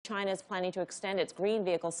China is planning to extend its green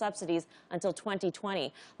vehicle subsidies until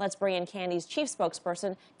 2020. Let's bring in Kandi's chief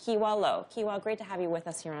spokesperson, Kewa Luo. Kewa, great to have you with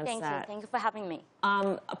us here on set. Thank you for having me.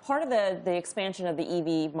 A part of the expansion of the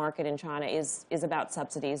EV market in China is about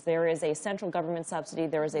subsidies. There is a central government subsidy,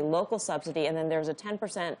 there is a local subsidy, and then there's a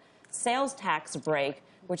 10% sales tax break,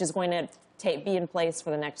 which is going to be in place for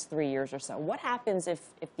the next 3 years or so. What happens if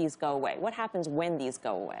these go away? What happens when these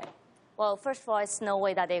go away? Well, first of all, it's no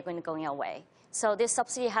way that they're going to go away. So this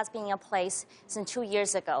subsidy has been in place since 2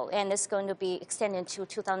 years ago, and it's going to be extended to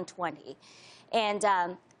 2020. And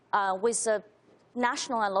with the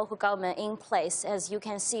national and local government in place, as you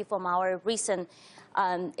can see from our recent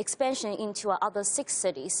expansion into other 6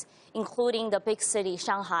 cities, including the big city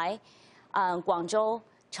Shanghai, Guangzhou,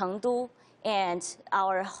 Chengdu, and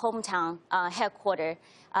our hometown headquarters,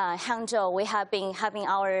 Hangzhou, we have been having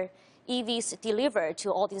our EVs delivered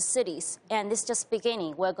to all these cities. And this is just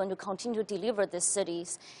beginning. We're going to continue to deliver these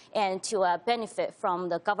cities and to benefit from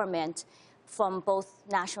the government from both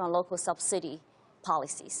national and local subsidy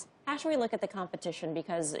policies. How should we look at the competition?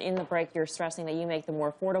 Because in the break, you're stressing that you make the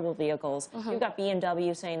more affordable vehicles. You've got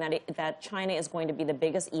BMW saying that China is going to be the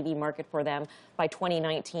biggest EV market for them by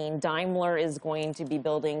 2019. Daimler is going to be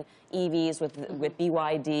building EVs with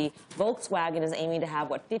BYD. Volkswagen is aiming to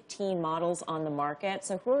have, 15 models on the market.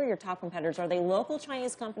 So who are your top competitors? Are they local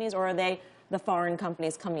Chinese companies, or are they the foreign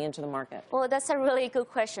companies coming into the market? Well, that's a really good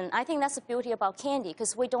question. I think that's the beauty about Kandi,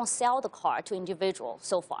 because we don't sell the car to individuals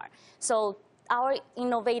so far. So our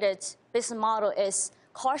innovative business model is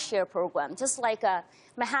car share program, just like a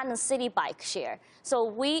Manhattan City bike share. So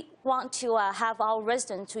we want to have our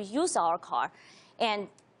residents to use our car, and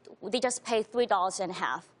they just pay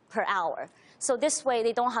 $3.50 per hour. So this way,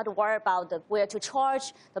 they don't have to worry about where to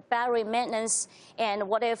charge, the battery maintenance, and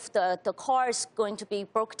what if the car is going to be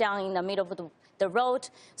broke down in the middle of the road.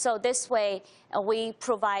 So this way, we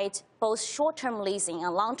provide both short-term leasing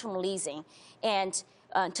and long-term leasing. And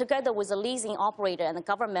together with the leasing operator and the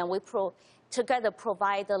government, we together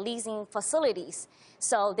provide the leasing facilities,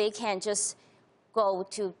 so they can just go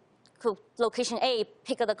to location A,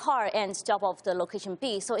 pick up the car, and drop off the location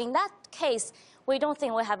B. So in that case, we don't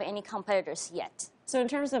think we have any competitors yet. So in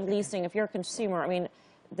terms of leasing, if you're a consumer, I mean,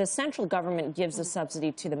 the central government gives a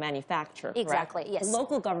subsidy to the manufacturer, correct? Exactly, yes. The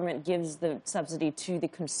local government gives the subsidy to the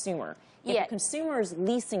consumer. If a consumer is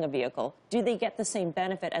leasing a vehicle, do they get the same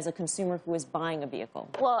benefit as a consumer who is buying a vehicle?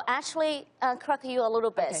 Well, actually, correct you a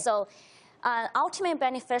little bit. Okay. So ultimate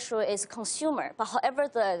beneficiary is consumer, but however,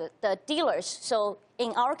 the dealers, so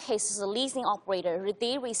in our case, the leasing operator,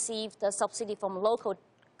 they receive the subsidy from local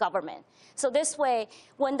government. So this way,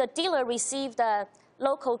 when the dealer receives the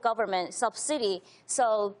local government subsidy,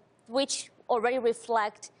 so which already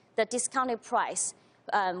reflect the discounted price,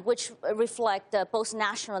 which reflect both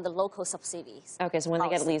national and the local subsidies. Okay, so when they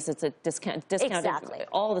get a lease, it's a discounted. Exactly.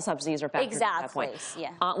 All the subsidies are factored at that point.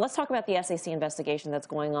 Yeah. Let's talk about the SEC investigation that's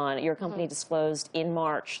going on. Your company disclosed in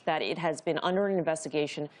March that it has been under an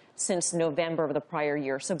investigation since November of the prior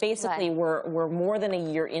year. So basically, we're more than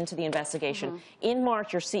a year into the investigation. In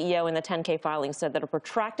March, your CEO in the 10-K filing said that a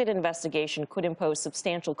protracted investigation could impose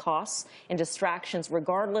substantial costs and distractions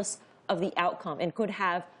regardless of the outcome, and could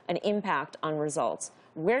have an impact on results.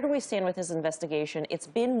 Where do we stand with this investigation? It's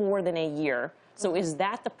been more than a year. So is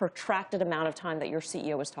that the protracted amount of time that your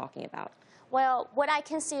CEO was talking about? Well, what I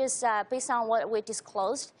can see is based on what we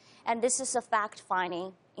disclosed, and this is a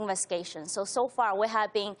fact-finding investigation. So far, we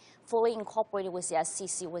have been fully incorporated with the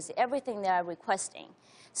SEC, with everything they are requesting.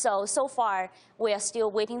 So far, we are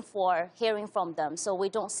still waiting for hearing from them. So we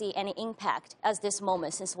don't see any impact at this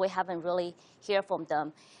moment, since we haven't really heard from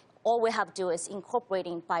them. All we have to do is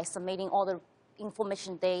incorporating by submitting all the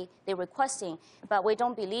information they're requesting. But we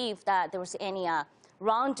don't believe that there was any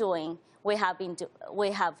wrongdoing we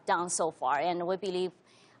have done so far, and we believe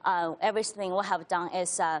everything we have done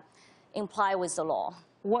is implied with the law.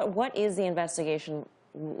 What is the investigation?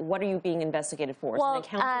 What are you being investigated for? Is it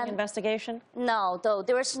an accounting investigation? No, though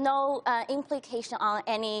there is no implication on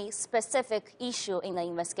any specific issue in the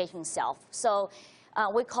investigation itself. So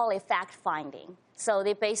we call it fact-finding. So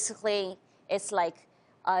they basically, it's like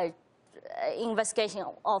an investigation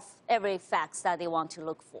of every fact that they want to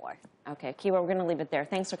look for. Okay, Kewa, we're going to leave it there.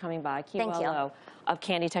 Thanks for coming by. Thank you. Luo of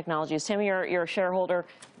Kandi Technologies. Tim, you're a shareholder.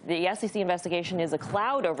 The SEC investigation is a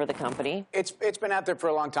cloud over the company. It's been out there for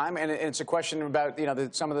a long time, and it's a question about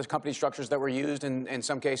some of the company structures that were used, and in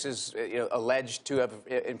some cases alleged to have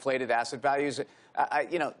inflated asset values.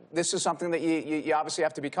 This is something that you obviously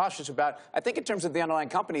have to be cautious about. I think in terms of the underlying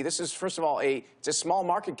company, this is first of all it's a small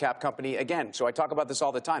market cap company again. So I talk about this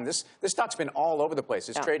all the time. This stock's been all over the place.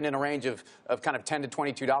 It's trading in a range of kind of $10 to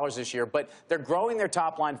 $22 this year. year, but they're growing their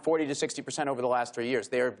top line 40 to 60% over the last 3 years.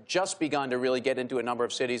 They're just begun to really get into a number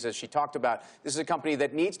of cities, as she talked about. This is a company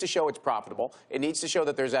that needs to show it's profitable. It needs to show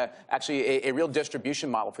that there's actually a real distribution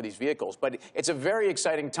model for these vehicles. But it's a very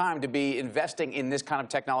exciting time to be investing in this kind of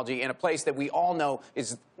technology in a place that we all know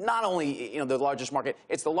is not only the largest market,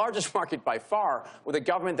 it's the largest market by far, with a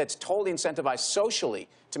government that's totally incentivized socially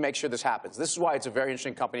to make sure this happens. This is why it's a very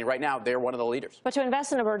interesting company. Right now, they're one of the leaders. But to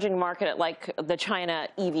invest in an emerging market like the China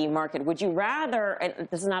EV market, would you rather, and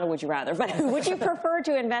this is not a would you rather, but would you prefer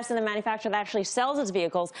to invest in a manufacturer that actually sells its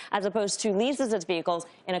vehicles as opposed to leases its vehicles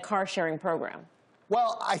in a car-sharing program?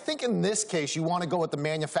 Well, I think in this case, you want to go with the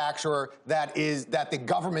manufacturer that the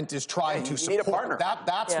government is trying to support. You need a partner.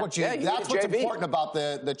 That's what's important about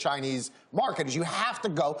the Chinese market is you have to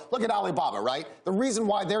go. Look at Alibaba, right? The reason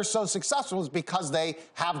why they're so successful is because they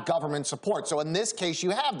have government support. So in this case,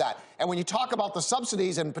 you have that. And when you talk about the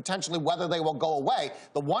subsidies and potentially whether they will go away,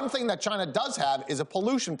 the one thing that China does have is a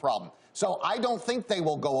pollution problem. So I don't think they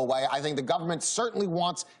will go away. I think the government certainly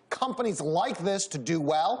wants companies like this to do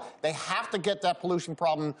well. They have to get that pollution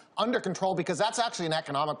problem under control because that's actually an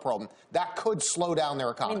economic problem that could slow down their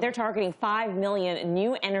economy. I mean, they're targeting 5 million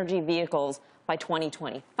new energy vehicles by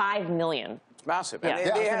 2020. 5 million. It's massive. Yeah.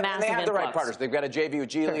 And they have the right partners. They've got a JV with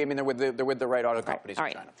Geely. Sure. I mean, they're with the right auto companies in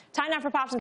China. Time now for Pops.